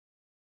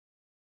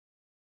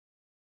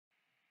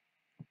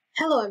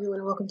Hello everyone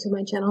and welcome to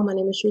my channel. My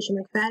name is Trisha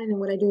McFadden, and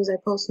what I do is I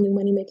post new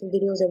money making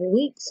videos every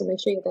week. So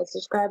make sure you hit that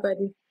subscribe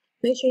button,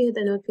 make sure you hit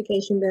that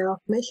notification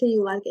bell, make sure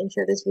you like and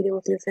share this video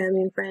with your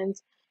family and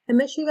friends, and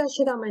make sure you guys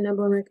check out my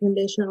number one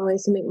recommendation on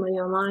ways to make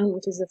money online,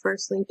 which is the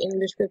first link in the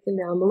description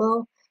down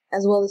below,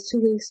 as well as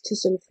 2 links to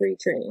some free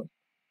training.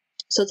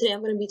 So today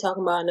I'm going to be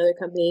talking about another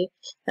company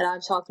that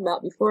I've talked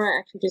about before. I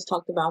actually just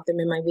talked about them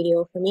in my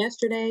video from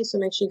yesterday, so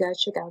make sure you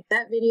guys check out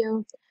that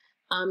video.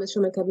 It's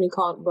from a company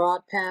called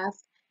BroadPath,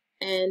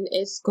 and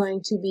it's going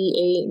to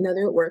be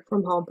another work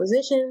from home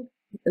position.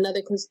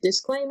 Another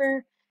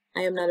disclaimer,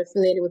 I am not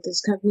affiliated with this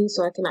company,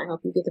 so I cannot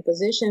help you get the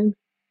position.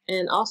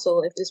 And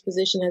also, if this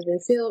position has been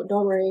filled,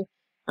 don't worry,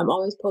 I'm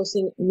always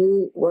posting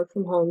new work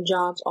from home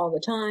jobs all the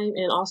time,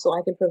 and also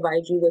I can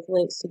provide you with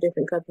links to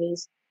different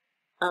companies'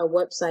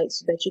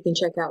 websites that you can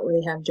check out where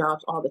they have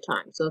jobs all the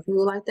time. So if you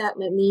would like that,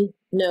 let me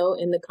know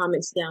in the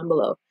comments down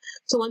below.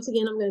 So once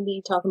again, I'm going to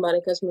be talking about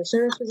a customer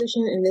service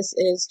position, and this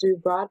is through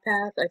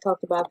BroadPath. I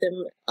talked about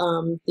them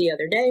the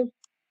other day.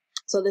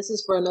 So this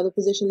is for another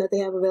position that they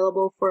have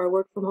available for a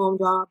work from home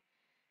job.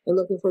 They're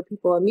looking for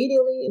people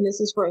immediately, and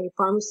this is for a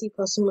pharmacy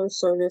customer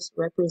service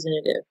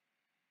representative.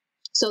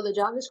 So the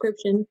job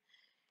description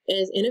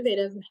is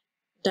innovative,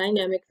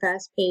 dynamic,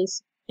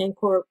 fast-paced, and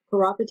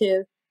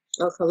collaborative.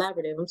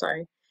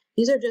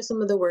 These are just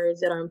some of the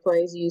words that our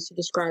employees use to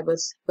describe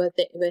us, but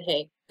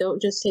hey,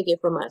 don't just take it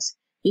from us.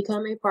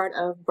 Become a part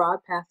of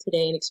BroadPath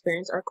today and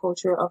experience our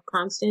culture of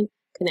constant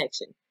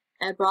connection.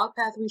 At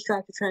BroadPath, we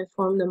strive to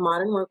transform the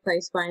modern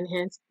workplace by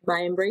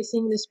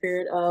embracing the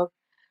spirit of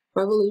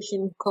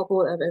revolution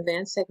coupled of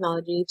advanced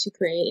technology to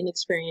create an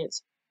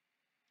experience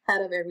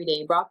out of every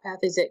day.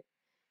 BroadPath is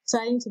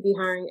exciting to be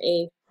hiring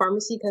a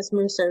pharmacy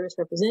customer service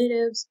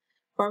representatives.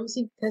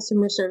 Pharmacy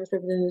customer service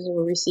representatives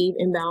will receive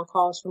inbound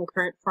calls from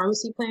current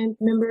pharmacy plan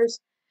members,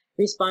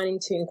 responding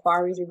to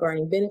inquiries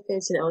regarding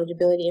benefits and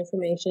eligibility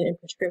information and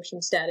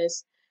prescription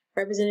status.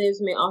 Representatives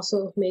may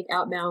also make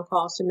outbound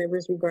calls to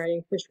members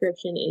regarding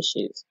prescription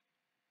issues.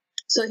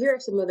 So here are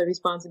some of the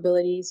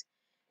responsibilities: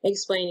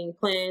 explaining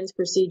plans,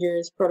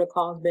 procedures,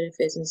 protocols,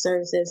 benefits, and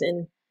services,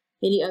 and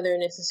any other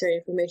necessary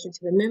information to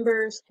the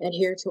members.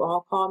 Adhere to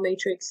all call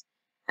matrix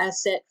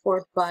as set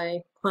forth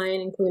by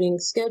client, including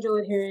schedule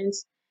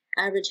adherence,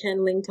 average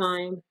handling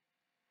time,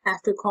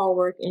 after call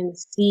work, and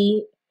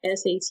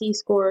CSAT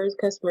scores,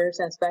 customer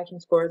satisfaction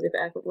scores if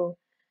applicable.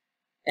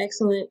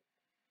 Excellent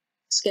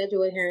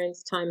schedule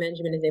adherence, time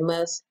management is a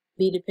must.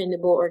 Be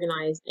dependable,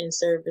 organized, and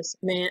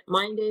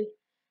service-minded.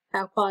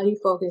 Have quality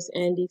focus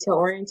and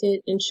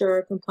detail-oriented.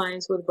 Ensure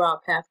compliance with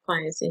BroadPath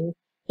clients and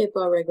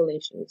HIPAA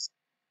regulations.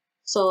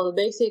 So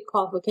the basic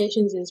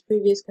qualifications is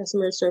previous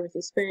customer service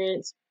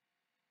experience,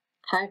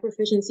 high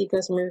proficiency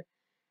customer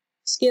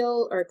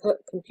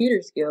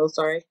computer skills,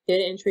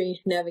 data entry,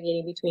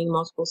 navigating between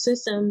multiple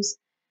systems,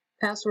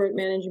 password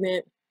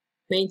management,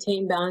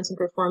 maintain balance and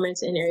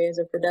performance in areas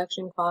of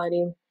production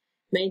quality,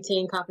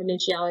 maintain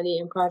confidentiality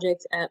in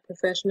projects at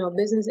professional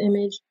business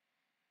image,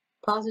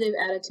 positive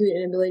attitude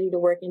and ability to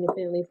work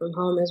independently from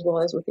home as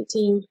well as with a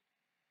team,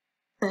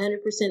 100%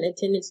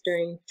 attendance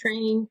during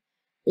training,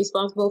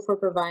 responsible for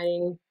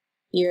providing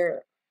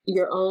your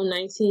own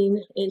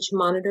 19-inch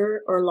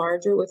monitor or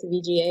larger with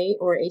VGA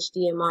or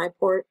HDMI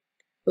port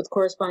with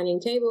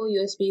corresponding cable,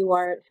 USB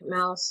wired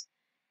mouse,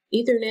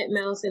 Ethernet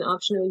mouse, and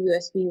optional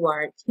USB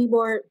wired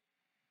keyboard.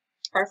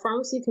 Our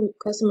pharmacy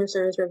customer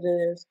service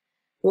representatives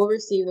will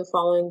receive the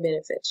following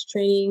benefits: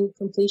 training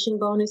completion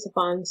bonus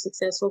upon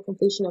successful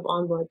completion of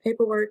onboard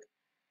paperwork,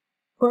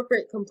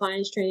 corporate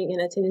compliance training,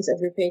 and attendance of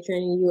your paid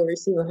training. You will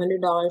receive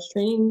 $100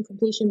 training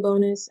completion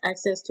bonus,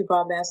 access to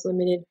BroadPath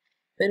Limited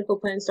medical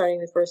plan starting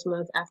the first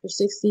month after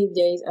 60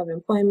 days of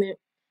employment.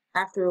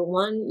 After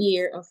 1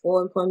 year of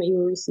full employment, you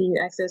will receive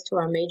access to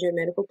our major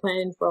medical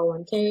plan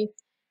 401k.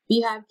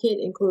 Beehive Kit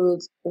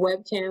includes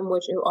webcam,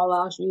 which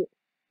allows you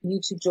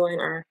to join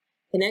our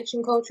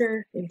connection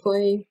culture,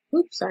 employee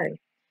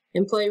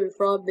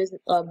referral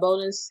business,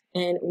 bonus,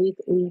 and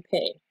weekly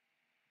pay.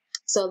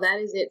 So that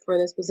is it for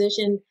this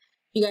position.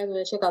 If you guys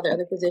want to check out the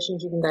other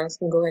positions, you guys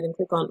can go ahead and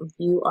click on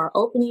view our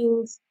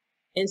openings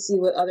and see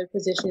what other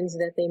positions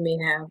that they may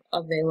have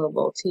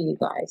available to you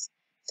guys.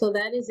 So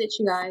that is it,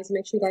 you guys.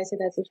 Make sure you guys hit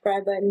that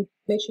subscribe button.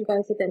 Make sure you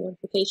guys hit that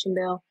notification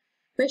bell.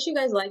 Make sure you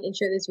guys like and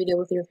share this video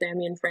with your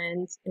family and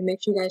friends. And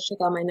make sure you guys check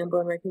out my number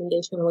one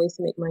recommendation on ways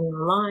to make money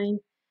online,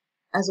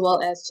 as well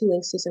as 2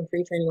 links to some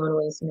free training on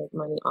ways to make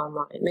money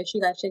online. Make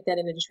sure you guys check that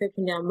in the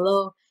description down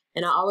below.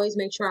 And I always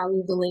make sure I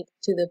leave the link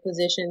to the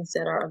positions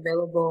that are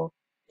available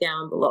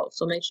down below.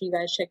 So make sure you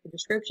guys check the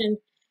description.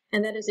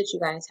 And that is it, you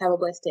guys. Have a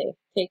blessed day.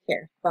 Take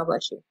care. God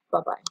bless you.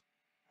 Bye-bye.